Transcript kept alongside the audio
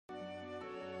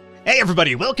Hey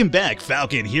everybody, welcome back.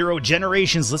 Falcon Hero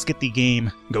Generations. Let's get the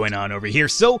game going on over here.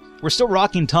 So, we're still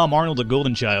rocking Tom Arnold, the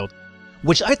Golden Child,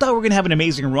 which I thought we were going to have an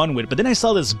amazing run with, but then I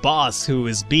saw this boss who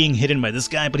is being hidden by this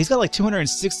guy, but he's got like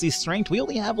 260 strength. We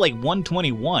only have like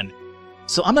 121.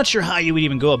 So I'm not sure how you would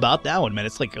even go about that one, man.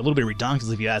 It's like a little bit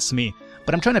redonkulous if you ask me.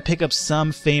 But I'm trying to pick up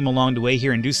some fame along the way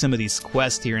here and do some of these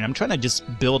quests here, and I'm trying to just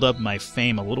build up my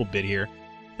fame a little bit here.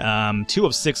 2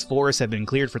 of 6 forests have been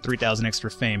cleared for 3,000 extra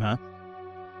fame, huh?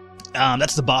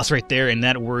 That's the boss right there, and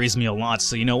that worries me a lot.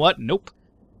 So you know what? Nope.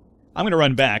 I'm gonna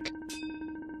run back.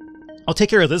 I'll take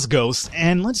care of this ghost,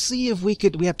 and let's see if we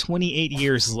have 28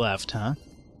 years left, huh?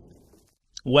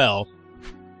 Well,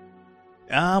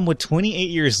 with 28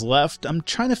 years left, I'm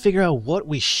trying to figure out what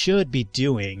we should be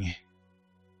doing.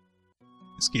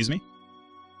 Excuse me?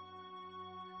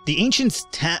 The ancient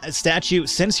statue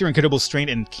sensed your incredible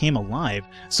strength and came alive,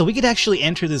 so we could actually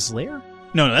enter this lair?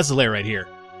 No, that's the lair right here.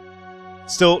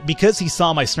 So, because he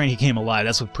saw my strength, he came alive.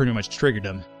 That's what pretty much triggered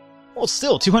him. Well,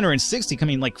 still, 260, I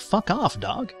mean, like, fuck off,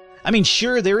 dog. I mean,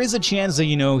 sure, there is a chance that,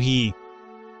 you know, he's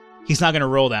not going to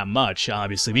roll that much,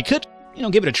 obviously. We could, you know,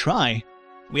 give it a try.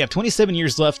 We have 27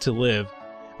 years left to live.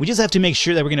 We just have to make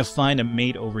sure that we're going to find a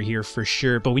mate over here for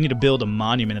sure, but we need to build a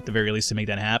monument at the very least to make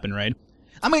that happen, right?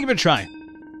 I'm going to give it a try.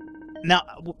 Now,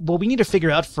 what we need to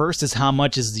figure out first is how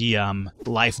much is the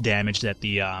life damage that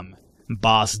the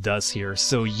boss does here.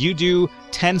 So you do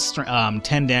 10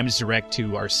 damage direct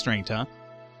to our strength, huh?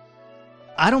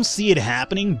 I don't see it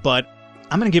happening, but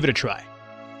I'm going to give it a try.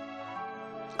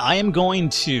 I am going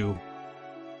to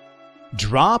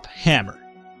drop hammer,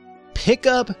 pick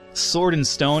up sword and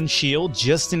stone shield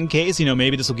just in case, you know,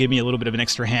 maybe this will give me a little bit of an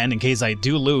extra hand in case I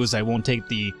do lose. I won't take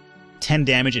the 10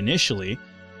 damage initially.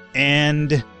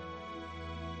 And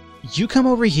you come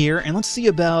over here and let's see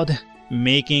about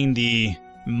making the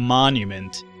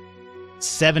monument.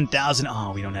 7,000.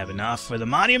 Oh, we don't have enough for the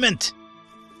monument.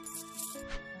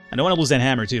 I don't want to lose that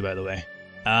hammer too, by the way.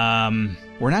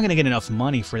 We're not going to get enough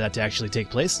money for that to actually take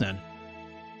place then.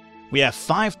 We have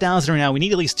 5,000 right now. We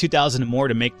need at least 2,000 more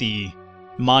to make the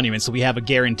monument, so we have a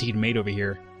guaranteed mate over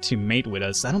here to mate with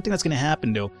us. I don't think that's going to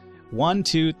happen, though. 1,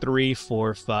 2, 3,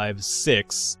 4, 5,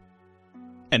 6.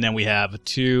 And then we have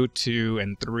 2, 2,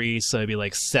 and 3, so it'd be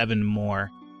like 7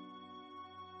 more.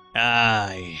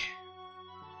 I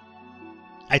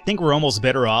think we're almost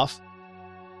better off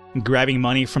grabbing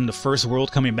money from the first world,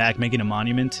 coming back, making a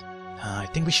monument. I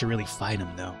think we should really fight him,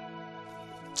 though.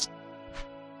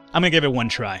 I'm gonna give it one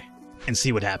try and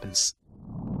see what happens.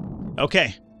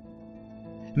 Okay.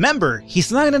 Remember,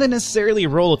 he's not gonna necessarily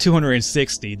roll a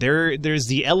 260. There's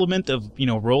the element of, you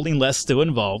know, rolling less still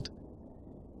involved.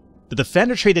 The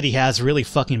defender trait that he has really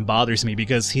fucking bothers me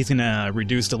because he's gonna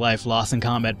reduce the life lost in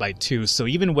combat by 2, so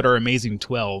even with our amazing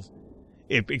 12,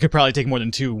 it could probably take more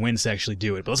than 2 wins to actually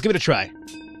do it. But let's give it a try.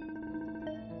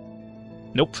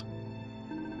 Nope.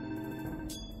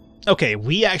 Okay,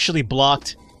 we actually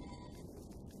blocked...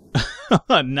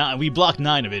 we blocked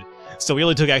 9 of it, so we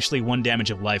only took actually 1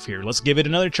 damage of life here. Let's give it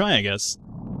another try, I guess.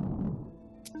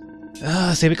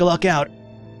 Say we can lock out.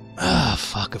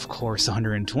 Fuck, of course,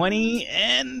 120,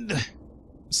 and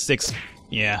 6.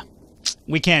 Yeah,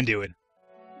 we can do it.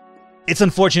 It's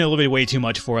unfortunately a little bit way too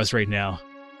much for us right now.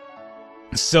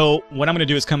 So, what I'm going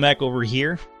to do is come back over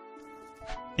here,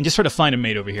 and just try to find a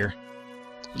mate over here.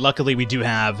 Luckily, we do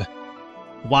have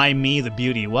Why Me the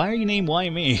Beauty. Why are you named Why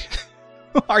Me?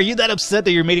 Are you that upset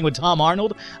that you're mating with Tom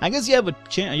Arnold? I guess you have a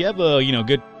you know,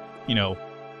 good, you know,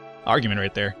 argument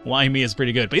right there. Why Me is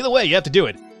pretty good, but either way, you have to do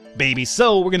it, baby.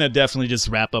 So we're gonna definitely just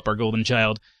wrap up our Golden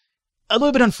Child. A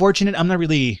little bit unfortunate. I'm not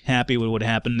really happy with what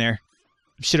happened there.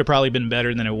 Should have probably been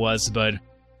better than it was, but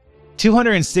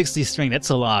 260 strength,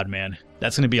 that's a lot, man.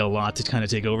 That's gonna be a lot to kind of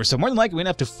take over. So more than likely, we're gonna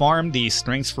have to farm the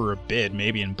strengths for a bit,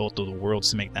 maybe in both of the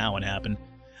worlds to make that one happen.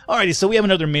 Alrighty, so we have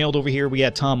another mailed over here. We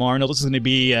got Tom Arnold. This is gonna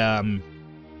be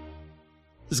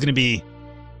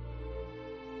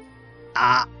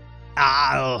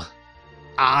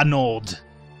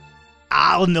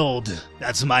Arnold.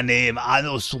 That's my name.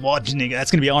 Arnold Schwarzenegger.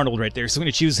 That's going to be Arnold right there. So I'm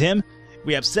going to choose him.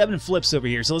 We have 7 flips over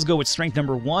here. So let's go with strength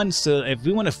number 1. So if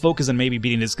we want to focus on maybe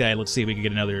beating this guy, let's see if we can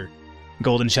get another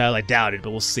Golden Child. I doubt it,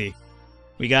 but we'll see.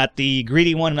 We got the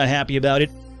greedy one. I'm not happy about it.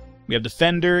 We have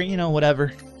defender. You know,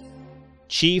 whatever.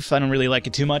 Chief. I don't really like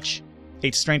it too much.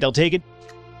 8 strength. I'll take it.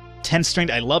 10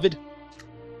 strength. I love it.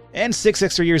 And 6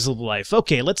 extra years of life.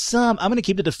 Okay, let's, I'm going to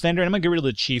keep the defender, and I'm going to get rid of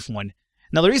the chief one.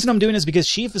 Now, the reason I'm doing this is because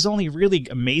chief is only really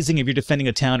amazing if you're defending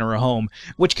a town or a home,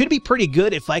 which could be pretty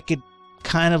good if I could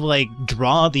kind of, like,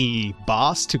 draw the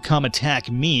boss to come attack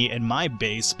me and my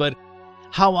base, but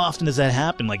how often does that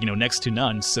happen? Like, you know, next to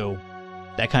none, so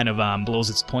that kind of blows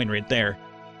its point right there.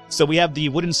 So we have the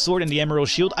wooden sword and the emerald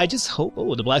shield. I just hope...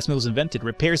 Oh, the blacksmith was invented.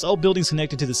 Repairs all buildings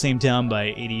connected to the same town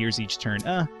by 80 years each turn.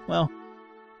 Well,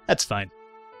 that's fine.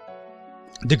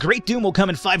 The Great Doom will come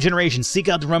in 5 generations. Seek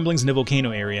out the rumblings in the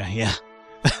volcano area. Yeah.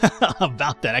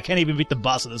 About that. I can't even beat the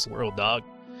boss of this world, dog.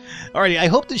 Alrighty, I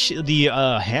hope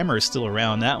the hammer is still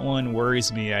around. That one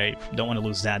worries me. I don't want to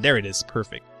lose that. There it is.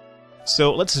 Perfect.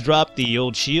 So let's drop the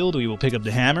old shield. We will pick up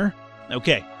the hammer.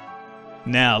 Okay.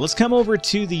 Now, let's come over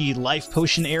to the life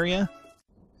potion area.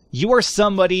 You are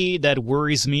somebody that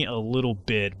worries me a little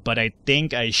bit, but I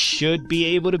think I should be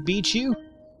able to beat you.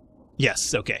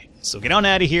 Yes, okay. So get on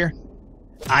out of here.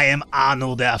 I am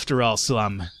Arnold after all, so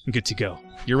I'm good to go.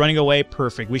 You're running away?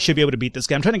 Perfect. We should be able to beat this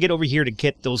guy. I'm trying to get over here to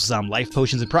get those life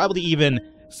potions and probably even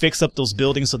fix up those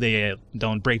buildings so they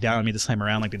don't break down on me this time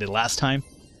around like they did last time.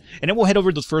 And then we'll head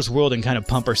over to the first world and kind of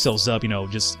pump ourselves up, you know,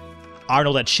 just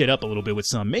Arnold that shit up a little bit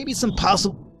with maybe some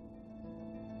possible...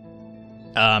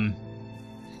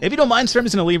 If you don't mind, sir, I'm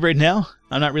just gonna leave right now.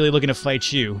 I'm not really looking to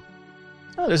fight you.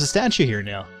 Oh, there's a statue here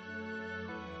now.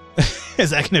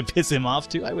 Is that gonna piss him off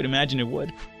too? I would imagine it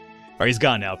would. Alright, he's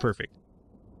gone now. Perfect.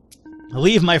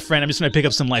 Leave, my friend. I'm just gonna pick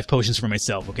up some life potions for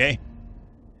myself, okay?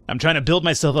 I'm trying to build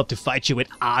myself up to fight you with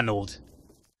Arnold.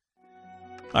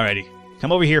 Alrighty.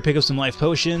 Come over here, pick up some life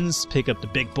potions. Pick up the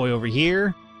big boy over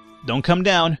here. Don't come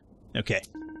down. Okay.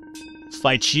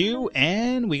 Fight you,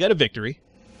 and we got a victory.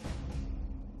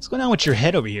 What's going on with your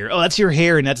head over here? Oh, that's your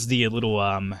hair, and that's the little,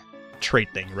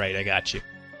 trait thing. Right, I got you.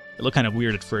 It looked kind of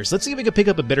weird at first. Let's see if we can pick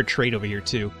up a better trait over here,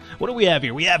 too. What do we have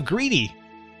here? We have Greedy.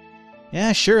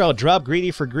 Yeah, sure, I'll drop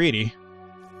Greedy for Greedy.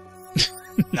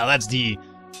 Now that's the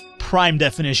prime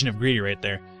definition of Greedy right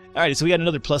there. Alright, so we got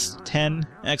another plus 10.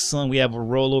 Excellent. We have a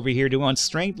roll over here. Do we want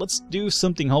strength? Let's do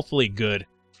something hopefully good.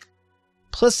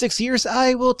 Plus 6 years?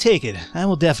 I will take it. I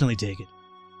will definitely take it.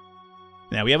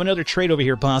 Now, we have another trait over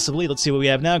here, possibly. Let's see what we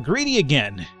have now. Greedy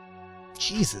again.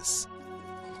 Jesus.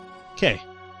 Okay.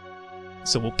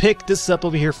 So we'll pick this up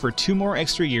over here for 2 more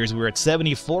extra years. We're at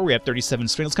 74. We have 37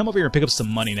 strength. Let's come over here and pick up some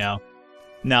money now.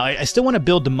 Now, I still want to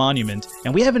build the monument.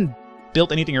 And we haven't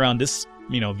built anything around this,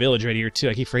 village right here, too.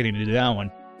 I keep forgetting to do that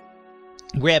one.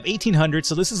 We have 1800,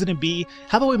 so this is going to be...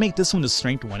 How about we make this one the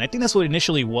strength one? I think that's what it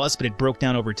initially was, but it broke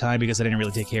down over time because I didn't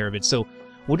really take care of it. So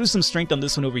we'll do some strength on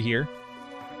this one over here.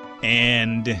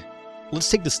 And let's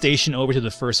take the station over to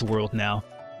the first world now.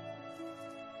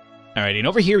 Alrighty, and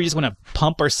over here we just want to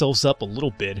pump ourselves up a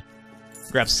little bit.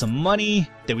 Grab some money.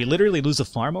 Did we literally lose a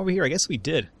farm over here? I guess we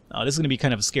did. Oh, this is going to be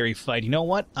kind of a scary fight. You know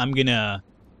what? I'm going to...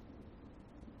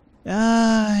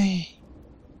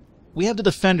 We have the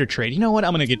defender trade. You know what?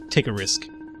 I'm going to take a risk.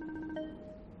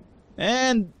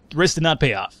 And the risk did not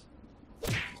pay off.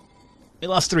 We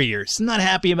lost 3 years. Not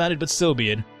happy about it, but so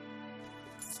be it.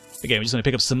 Again, we just want to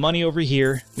pick up some money over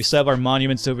here. We still have our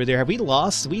monuments over there. Have we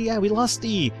lost? We lost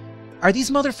the... Are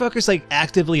these motherfuckers, like,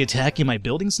 actively attacking my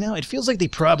buildings now? It feels like they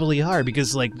probably are,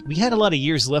 because, like, we had a lot of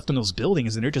years left on those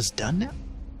buildings, and they're just done now?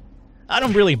 I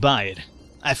don't really buy it.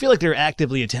 I feel like they're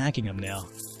actively attacking them now.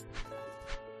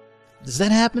 Does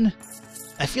that happen?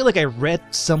 I feel like I read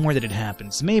somewhere that it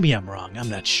happens. Maybe I'm wrong. I'm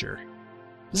not sure.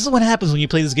 This is what happens when you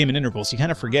play this game in intervals. You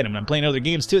kind of forget them. When I'm playing other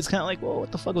games, too, it's kind of like, whoa,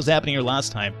 what the fuck was happening here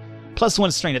last time? Plus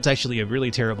 1 strength, that's actually a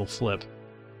really terrible flip.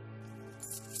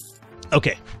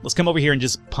 Okay, let's come over here and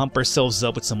just pump ourselves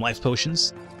up with some life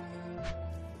potions.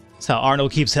 That's how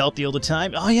Arnold keeps healthy all the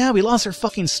time. Oh yeah, we lost our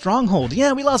fucking stronghold.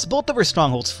 Yeah, we lost both of our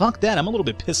strongholds. Fuck that, I'm a little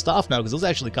bit pissed off now because those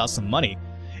actually cost some money.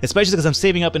 Especially because I'm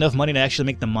saving up enough money to actually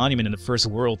make the monument in the first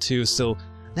world too, so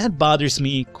that bothers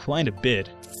me quite a bit.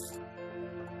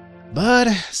 But,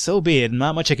 so be it.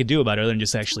 Not much I could do about it other than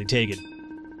just actually take it.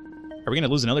 Are we gonna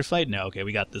lose another fight? No, okay,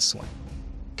 we got this one.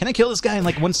 Can I kill this guy in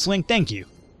like one swing? Thank you.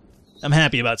 I'm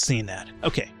happy about seeing that.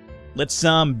 Okay, let's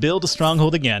build a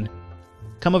stronghold again.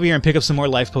 Come over here and pick up some more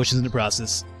life potions in the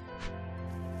process.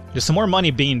 There's some more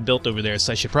money being built over there,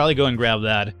 so I should probably go and grab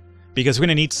that. Because we're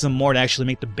gonna need some more to actually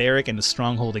make the barrack and the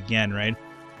stronghold again, right?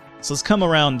 So let's come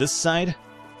around this side.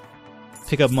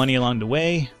 Pick up money along the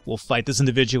way. We'll fight this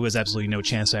individual who has absolutely no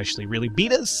chance to actually really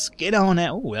beat us. Get on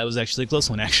out. Oh, that was actually a close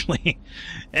one, actually.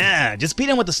 Yeah, just beat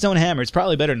him with the stone hammer. It's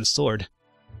probably better than the sword.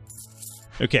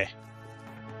 Okay.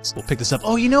 So we'll pick this up.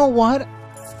 Oh, you know what?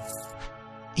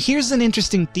 Here's an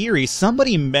interesting theory.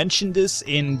 Somebody mentioned this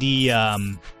in the,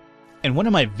 in one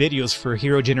of my videos for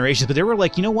Hero Generations, but they were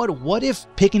like, you know what if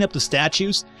picking up the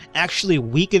statues actually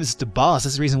weakens the boss?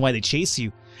 That's the reason why they chase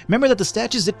you. Remember that the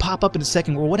statues did pop up in the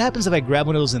second world. What happens if I grab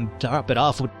one of those and drop it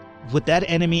off? Would that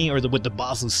enemy or with the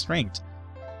boss lose strength?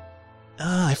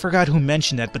 I forgot who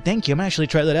mentioned that, but thank you. I'm gonna actually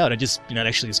try that out. I just, it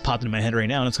actually just popped into my head right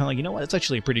now, and it's kind of like, you know what? It's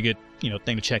actually a pretty good,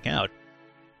 thing to check out.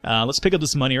 Let's pick up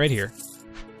this money right here.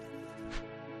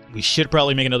 We should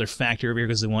probably make another factory over here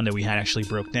because the one that we had actually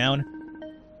broke down.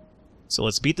 So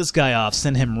let's beat this guy off,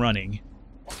 send him running.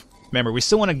 Remember, we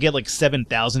still want to get like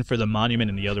 7,000 for the monument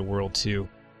in the other world too.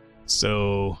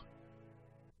 So,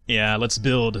 yeah, let's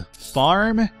build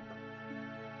farm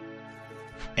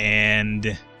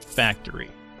and factory.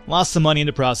 Lost some money in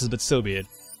the process, but so be it.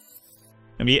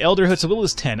 I mean, Elderhood, so we'll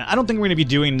lose 10. I don't think we're going to be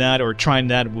doing that or trying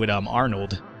that with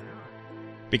Arnold,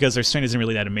 because their strength isn't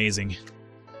really that amazing.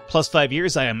 Plus 5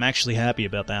 years, I am actually happy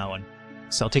about that one.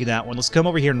 So I'll take that one. Let's come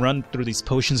over here and run through these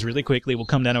potions really quickly. We'll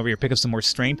come down over here, pick up some more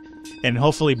strength, and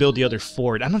hopefully build the other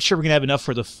fort. I'm not sure we're going to have enough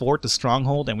for the fort, the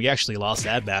stronghold, and we actually lost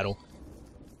that battle.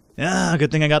 Ah,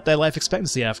 good thing I got that life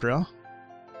expectancy after all.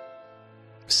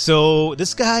 So,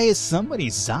 this guy is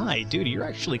somebody's Zai. Dude, you're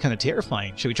actually kind of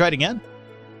terrifying. Should we try it again?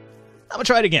 I'm gonna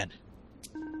try it again.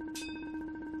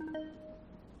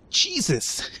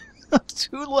 Jesus!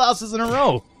 2 losses in a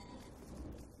row!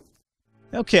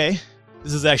 Okay.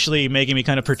 This is actually making me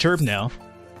kind of perturbed now.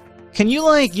 Can you,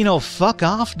 like, you know, fuck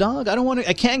off, dog? I don't want to...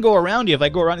 I can't go around you. If I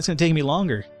go around, it's gonna take me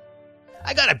longer.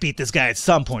 I gotta beat this guy at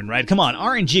some point, right? Come on,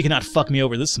 RNG cannot fuck me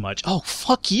over this much. Oh,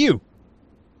 fuck you!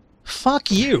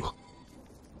 Fuck you!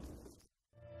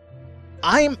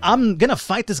 I'm gonna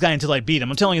fight this guy until I beat him.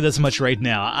 I'm telling you this much right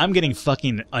now. I'm getting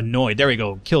fucking annoyed. There we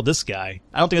go. Kill this guy.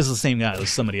 I don't think this is the same guy. It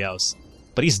was somebody else.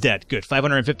 But he's dead. Good.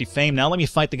 550 fame. Now let me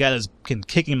fight the guy that's been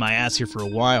kicking my ass here for a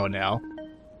while now.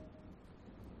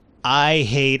 I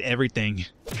hate everything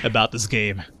about this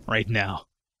game right now.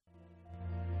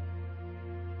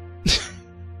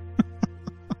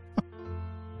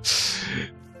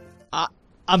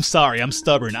 I'm sorry. I'm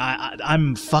stubborn.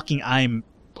 I'm...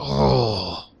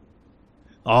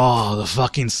 Oh, the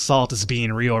fucking salt is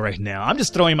being real right now. I'm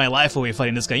just throwing my life away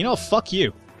fighting this guy. You know, fuck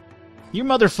you. You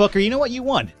motherfucker, you know what? You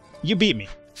won. You beat me.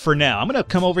 For now. I'm gonna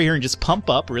come over here and just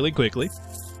pump up really quickly.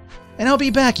 And I'll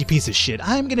be back, you piece of shit.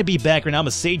 I'm gonna be back right now. I'm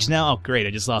a sage now. Oh, great. I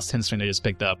just lost 10 strength I just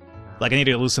picked up. Like, I need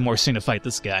to lose some more strength to fight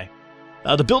this guy.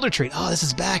 The builder trait. Oh, this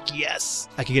is back. Yes.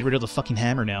 I can get rid of the fucking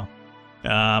hammer now.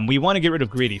 We want to get rid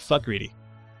of greedy. Fuck greedy.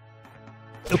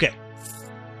 Okay.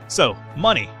 So,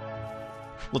 money.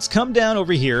 Let's come down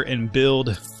over here and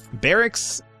build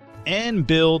barracks and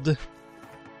build...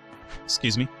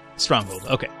 Excuse me. Stronghold.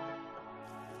 Okay.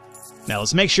 Now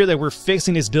let's make sure that we're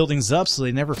fixing these buildings up so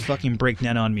they never fucking break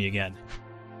down on me again.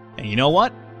 And you know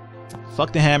what?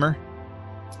 Fuck the hammer.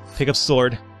 Pick up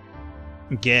sword.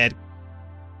 Get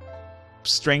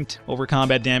strength over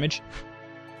combat damage.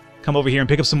 Come over here and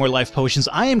pick up some more life potions.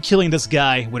 I am killing this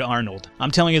guy with Arnold.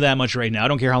 I'm telling you that much right now. I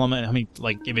don't care how long,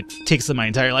 like, if it takes my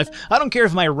entire life. I don't care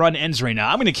if my run ends right now.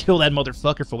 I'm gonna kill that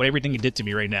motherfucker for everything he did to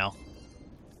me right now.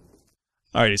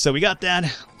 Alrighty, so we got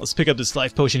that. Let's pick up this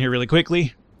life potion here really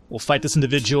quickly. We'll fight this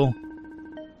individual.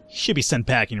 He should be sent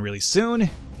packing really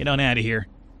soon. Get on out of here.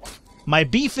 My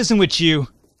beef isn't with you.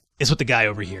 It's with the guy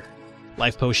over here.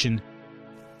 Life potion.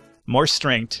 More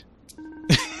strength.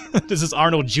 This is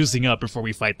Arnold juicing up before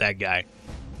we fight that guy.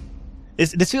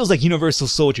 This feels like Universal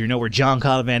Soldier, you know, where John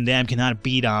Claude Van Damme cannot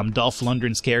beat Dolph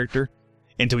Lundgren's character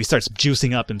until he starts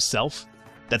juicing up himself.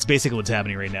 That's basically what's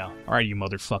happening right now. Alright, you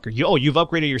motherfucker. You've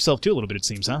upgraded yourself too a little bit, it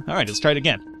seems, huh? Alright, let's try it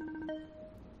again.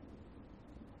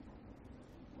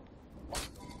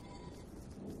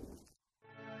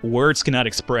 Words cannot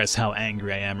express how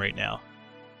angry I am right now.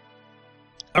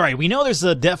 Alright, we know there's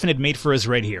a definite mate for us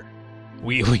right here.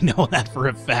 We know that for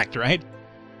a fact, right?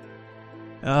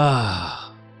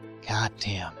 Ah, god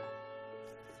damn.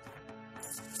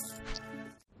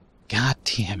 God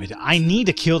damn it. I need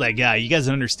to kill that guy. You guys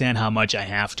don't understand how much I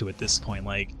have to at this point.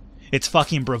 Like, it's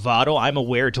fucking bravado. I'm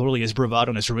aware it totally is bravado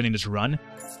and it's ruining this run.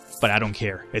 But I don't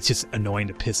care. It's just annoying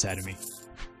to piss out of me.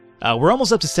 We're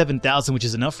almost up to 7,000, which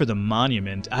is enough for the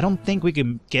monument. I don't think we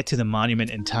can get to the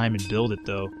monument in time and build it,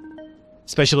 though.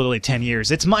 Especially like 10 years.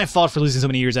 It's my fault for losing so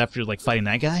many years after, like, fighting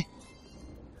that guy.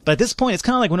 But at this point, it's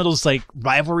kind of like one of those, like,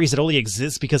 rivalries that only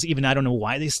exists because even I don't know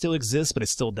why they still exist, but it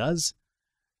still does.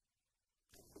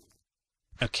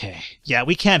 Okay. Yeah,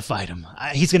 we can't fight him.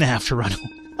 He's gonna have to run.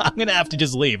 I'm gonna have to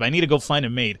just leave. I need to go find a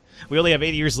mate. We only have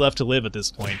 8 years left to live at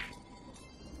this point.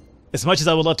 As much as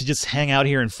I would love to just hang out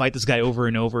here and fight this guy over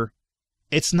and over,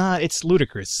 it's not. It's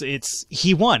ludicrous.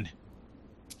 He won.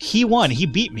 He won. He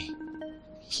beat me.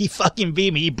 He fucking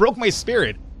beat me. He broke my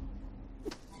spirit.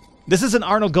 This isn't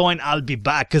Arnold going, I'll be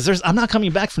back, because I'm not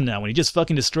coming back from now on. He just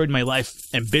fucking destroyed my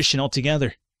life ambition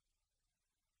altogether.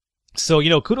 So, you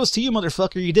know, kudos to you,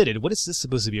 motherfucker. You did it. What is this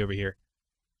supposed to be over here?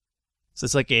 So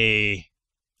it's like a...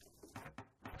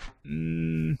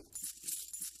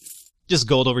 just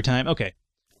gold overtime. Okay.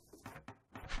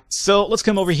 So let's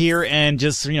come over here and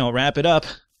just, you know, wrap it up.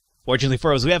 Fortunately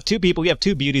for us, we have 2 people. We have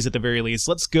 2 beauties at the very least.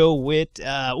 Let's go with,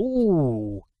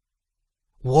 ooh.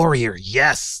 Warrior,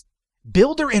 yes.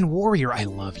 Builder and warrior, I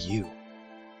love you.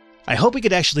 I hope we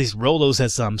could actually roll those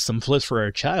as some flips for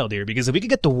our child here, because if we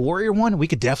could get the warrior one, we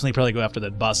could definitely probably go after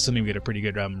that boss, assuming we get a pretty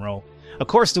good roll. Of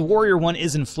course, the warrior one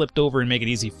isn't flipped over and make it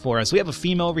easy for us. We have a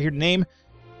female over here to name.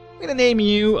 I'm gonna name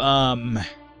you,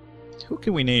 who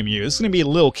can we name you? This is gonna be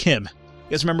Lil Kim. You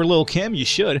guys remember Lil Kim? You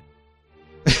should.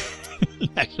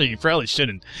 Actually, you probably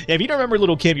shouldn't. Yeah, if you don't remember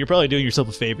Lil Kim, you're probably doing yourself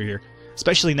a favor here.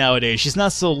 Especially nowadays. She's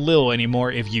not so lil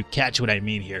anymore, if you catch what I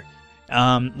mean here.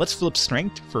 Let's flip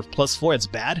strength for +4. That's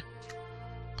bad.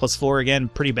 +4 again,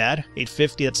 pretty bad.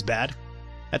 850, that's bad.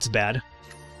 That's bad.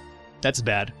 That's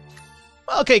bad.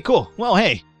 Okay, cool. Well,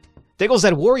 hey. There goes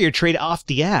that warrior trade off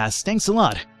the ass. Thanks a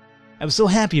lot. I was so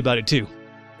happy about it, too.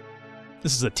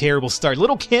 This is a terrible start.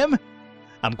 Little Kim?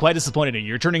 I'm quite disappointed in you.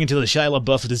 You're turning into the Shia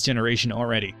LaBeouf of this generation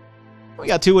already. We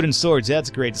got 2 wooden swords.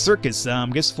 That's great. Circus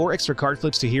gives 4 extra card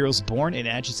flips to heroes born in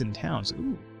adjacent towns.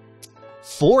 Ooh.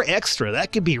 4 extra.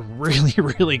 That could be really,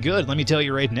 really good. Let me tell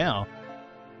you right now.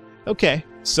 Okay,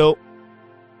 so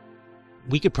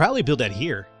we could probably build that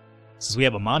here. Since we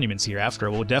have a monuments here after,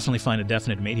 we'll definitely find a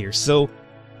definite mate here. So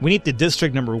we need the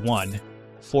district number 1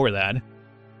 for that.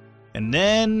 And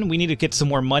then we need to get some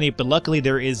more money, but luckily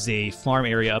there is a farm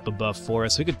area up above for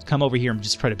us. So we could come over here and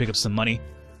just try to pick up some money.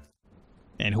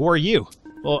 And who are you?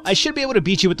 Well, I should be able to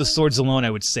beat you with the swords alone, I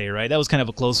would say, right? That was kind of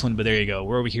a close one, but there you go.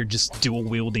 We're over here just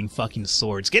dual-wielding fucking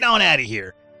swords. Get on out of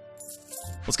here!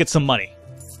 Let's get some money.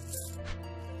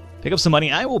 Pick up some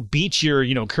money. I will beat your,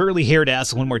 curly-haired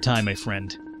ass one more time, my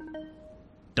friend.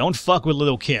 Don't fuck with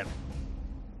Little Kim.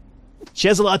 She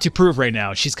has a lot to prove right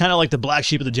now. She's kind of like the black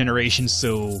sheep of the generation,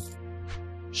 so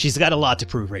she's got a lot to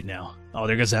prove right now. Oh,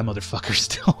 there goes that motherfucker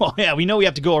still. Oh, yeah, we know we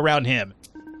have to go around him.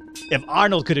 If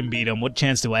Arnold couldn't beat him, what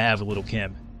chance do I have with Little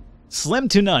Kim? Slim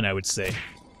to none, I would say.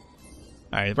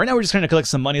 Alright, right now we're just trying to collect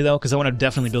some money, though, because I want to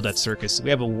definitely build that circus. We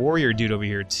have a warrior dude over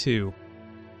here, too.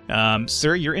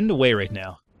 Sir, you're in the way right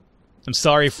now. I'm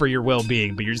sorry for your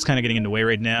well-being, but you're just kind of getting in the way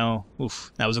right now.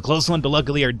 Oof, that was a close one, but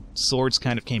luckily our swords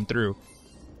kind of came through.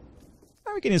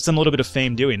 We're getting some little bit of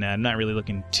fame doing that. I'm not really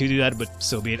looking to do that, but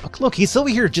so be it. Oh, look, he's over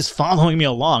here just following me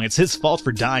along. It's his fault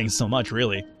for dying so much,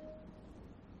 really.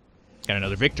 Got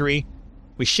another victory.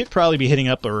 We should probably be hitting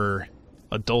up our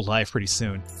adult life pretty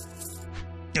soon.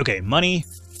 Okay, money.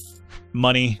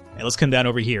 Money. And let's come down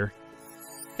over here.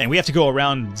 And we have to go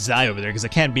around Zai over there, because I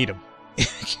can't beat him.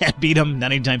 Can't beat him,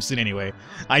 not anytime soon anyway.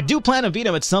 I do plan to beat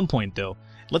him at some point, though.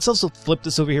 Let's also flip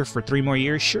this over here for 3 more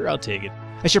years. Sure, I'll take it.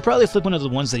 I should probably flip one of the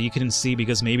ones that you couldn't see,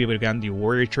 because maybe it would have gotten the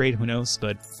warrior trade, who knows,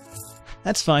 but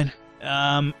that's fine.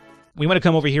 We want to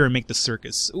come over here and make the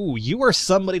circus. Ooh, you are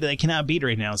somebody that I cannot beat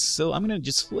right now, so I'm going to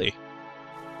just flee.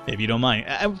 If you don't mind.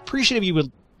 I would appreciate if you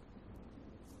would...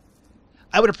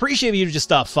 I would appreciate if you would just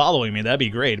stop following me. That'd be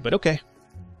great, but okay.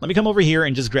 Let me come over here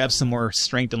and just grab some more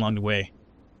strength along the way.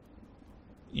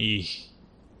 I'm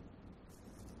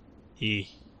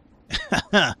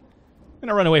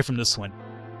gonna run away from this one.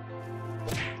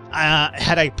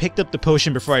 Had I picked up the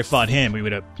potion before I fought him, we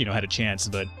would have, had a chance,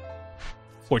 but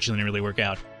fortunately it didn't really work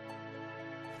out.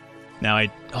 Now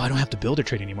I don't have the builder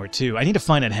trade anymore, too. I need to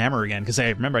find that hammer again, because I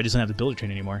remember I just don't have the builder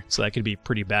trade anymore, so that could be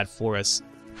pretty bad for us.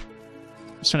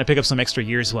 Just trying to pick up some extra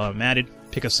years while I'm at it.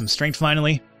 Pick up some strength,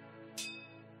 finally.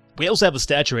 We also have a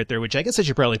statue right there, which I guess I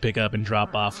should probably pick up and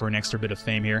drop off for an extra bit of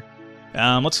fame here.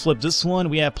 Let's flip this one.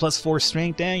 We have +4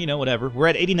 strength, and, whatever. We're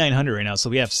at 8,900 right now, so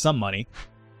we have some money.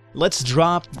 Let's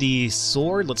drop the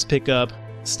sword. Let's pick up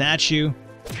statue.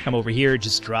 Come over here,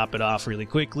 just drop it off really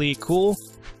quickly. Cool.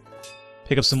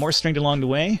 Pick up some more strength along the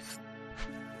way.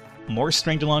 More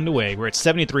strength along the way. We're at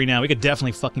 73 now. We could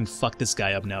definitely fucking fuck this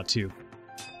guy up now, too.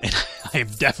 And I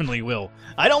definitely will.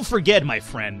 I don't forget, my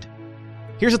friend.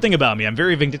 Here's the thing about me. I'm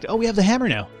very vindictive. Oh, we have the hammer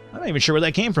now. I'm not even sure where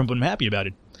that came from, but I'm happy about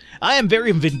it. I am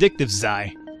very vindictive,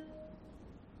 Zai.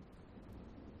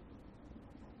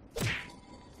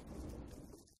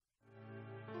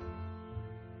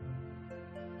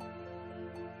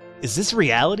 Is this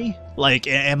reality? Like,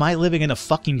 am I living in a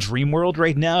fucking dream world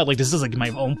right now? Like, this is like my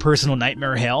own personal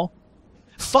nightmare hell?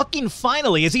 Fucking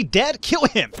finally! Is he dead? Kill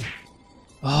him!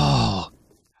 Oh,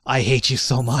 I hate you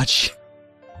so much.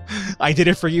 I did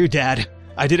it for you, Dad.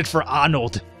 I did it for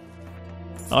Arnold.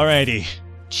 Alrighty.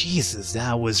 Jesus,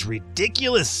 that was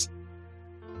ridiculous.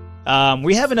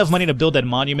 We have enough money to build that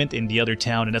monument in the other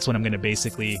town, and that's what I'm going to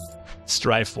basically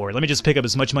strive for. Let me just pick up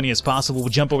as much money as possible. We'll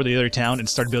jump over to the other town and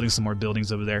start building some more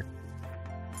buildings over there.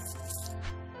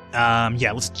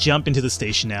 Yeah, let's jump into the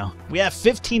station now. We have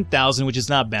 15,000, which is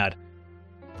not bad.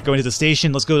 Going to the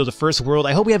station, let's go to the first world.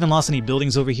 I hope we haven't lost any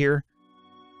buildings over here.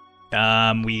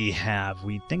 We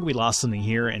think we lost something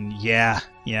here, and yeah,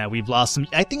 we've lost some.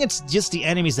 I think it's just the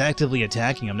enemies actively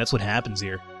attacking them. That's what happens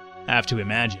here. I have to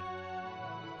imagine.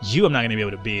 I'm not going to be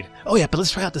able to beat. Oh yeah, but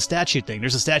let's try out the statue thing.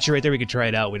 There's a statue right there we could try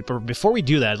it out with. But before we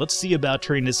do that, let's see about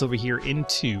turning this over here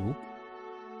into...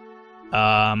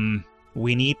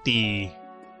 we need the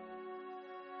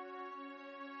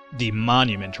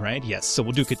monument, right? Yes, so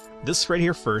we'll do this right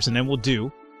here first, and then we'll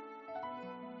do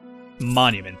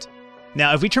monument.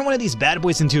 Now, if we turn one of these bad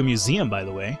boys into a museum, by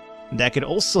the way, that could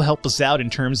also help us out in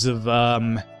terms of,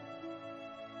 well,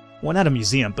 not a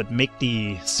museum, but make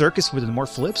the circus with more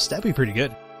flips. That'd be pretty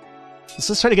good.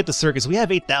 Let's try to get the circus. We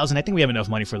have 8,000. I think we have enough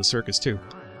money for the circus, too.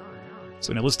 So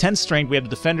we're going to lose 10 strength. We have the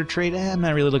defender trait. I'm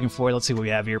not really looking for it. Let's see what we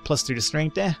have here. +3 to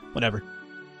strength. Whatever.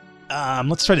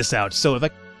 Let's try this out. So if I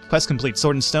quest complete,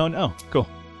 sword and stone. Oh, cool.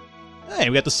 Hey,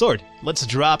 we got the sword. Let's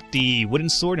drop the wooden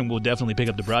sword, and we'll definitely pick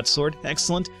up the broadsword.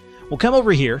 Excellent. We'll come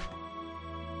over here,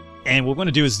 and what we're going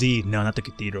to do is no, not the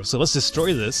cathedral. So let's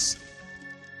destroy this,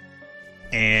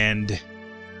 and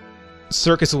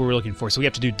circus is what we're looking for. So we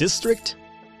have to do district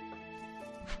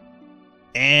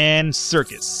and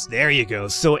circus. There you go.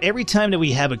 So every time that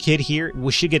we have a kid here,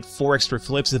 we should get 4 extra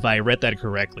flips if I read that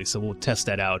correctly. So we'll test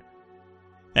that out.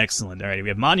 Excellent. Alright, we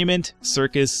have monument,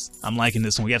 circus. I'm liking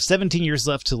this one. We have 17 years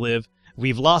left to live.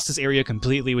 We've lost this area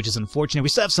completely, which is unfortunate. We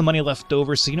still have some money left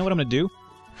over, so you know what I'm going to do?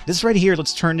 This right here,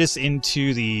 let's turn this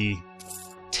into the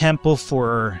temple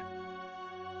for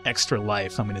extra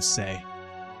life, I'm going to say.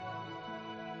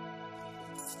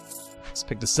 Let's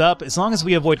pick this up. As long as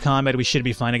we avoid combat, we should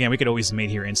be fine. Again, we could always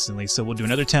mate here instantly, so we'll do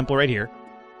another temple right here.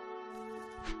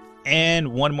 And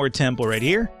one more temple right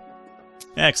here.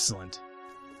 Excellent.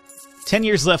 10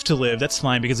 years left to live. That's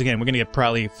fine, because again, we're going to get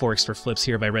probably 4 extra flips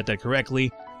here if I read that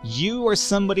correctly. You or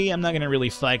somebody, I'm not going to really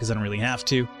fight because I don't really have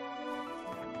to.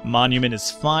 Monument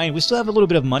is fine. We still have a little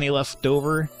bit of money left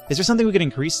over. Is there something we can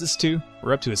increase this to?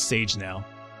 We're up to a sage now.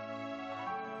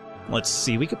 Let's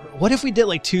see. What if we did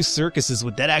like 2 circuses?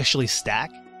 Would that actually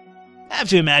stack? I have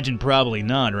to imagine probably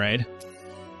not, right?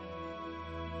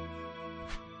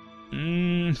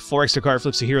 4 extra card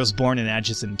flips to heroes born in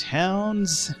adjacent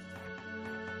towns.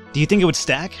 Do you think it would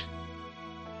stack?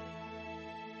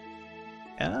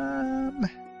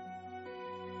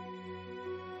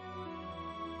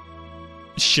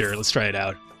 Sure, let's try it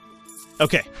out.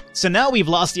 Okay, so now we've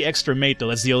lost the extra mate, though.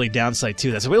 That's the only downside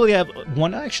to that. So we only have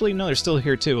one. Actually, no, there's still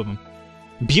here 2 of them.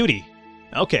 Beauty.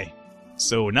 Okay,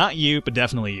 so not you, but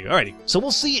definitely you. Alrighty, so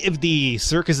we'll see if the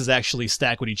circuses actually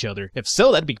stack with each other. If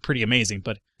so, that'd be pretty amazing,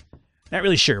 but not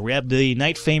really sure. We have the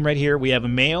Knight Fame right here. We have a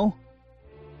male.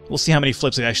 We'll see how many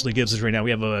flips it actually gives us right now.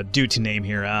 We have a dude to name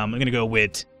here. I'm going to go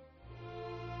with...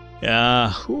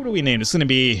 who do we name? It's going to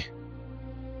be...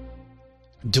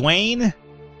 Dwayne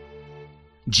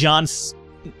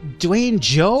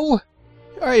Joe?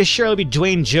 Alright, sure, it'll be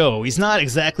Dwayne Joe. He's not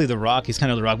exactly The Rock, he's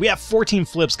kind of The Rock. We have 14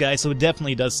 flips, guys, so it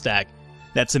definitely does stack.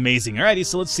 That's amazing. Alrighty,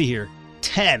 so let's see here.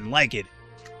 10, like it.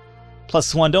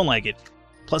 +1, don't like it.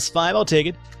 +5, I'll take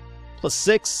it.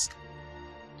 +6.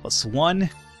 +1.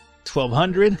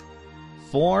 1200.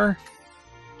 4.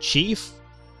 Chief.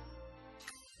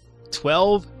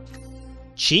 12.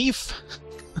 Chief.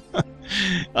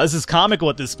 This is comical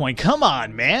at this point. Come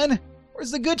on, man!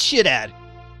 Where's the good shit at?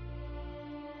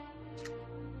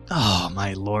 Oh,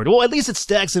 my lord. Well, at least it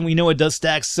stacks, and we know it does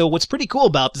stack. So what's pretty cool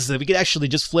about this is that we could actually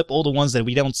just flip all the ones that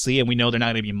we don't see, and we know they're not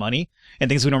going to be money, and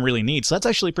things we don't really need. So that's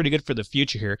actually pretty good for the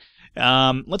future here.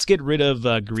 Let's get rid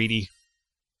of Greedy.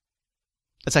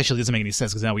 That actually doesn't make any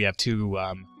sense, because now we have 2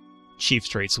 chief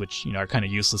traits, which, you know, are kind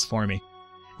of useless for me.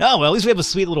 Oh, well, at least we have a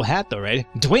sweet little hat, though, right?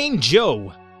 Dwayne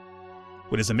Joe!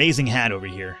 With his amazing hat over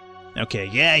here. Okay,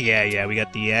 yeah, we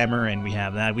got the hammer, and we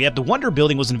have that. We have the Wonder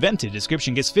Building was invented.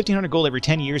 Description gets 1,500 gold every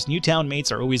 10 years. New town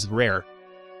mates are always rare.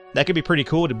 That could be pretty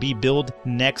cool to be built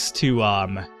next to,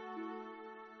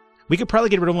 we could probably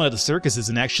get rid of one of the circuses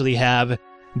and actually have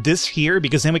this here,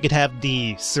 because then we could have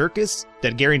the circus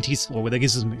that guarantees, well, that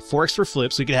gives us 4 extra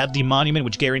flips. We could have the monument,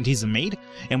 which guarantees a mate,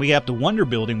 and we have the Wonder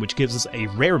Building, which gives us a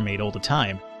rare mate all the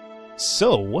time.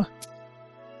 So...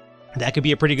 that could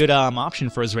be a pretty good option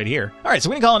for us right here. Alright, so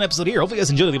we're going to call an episode here. Hopefully you guys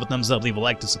enjoyed. Leave a thumbs up, leave a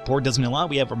like to support. Doesn't mean a lot.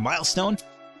 We have our milestone.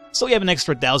 So we have an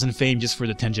extra 1,000 fame just for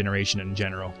the 10th generation in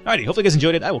general. Alrighty, hopefully you guys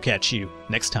enjoyed it. I will catch you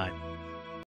next time.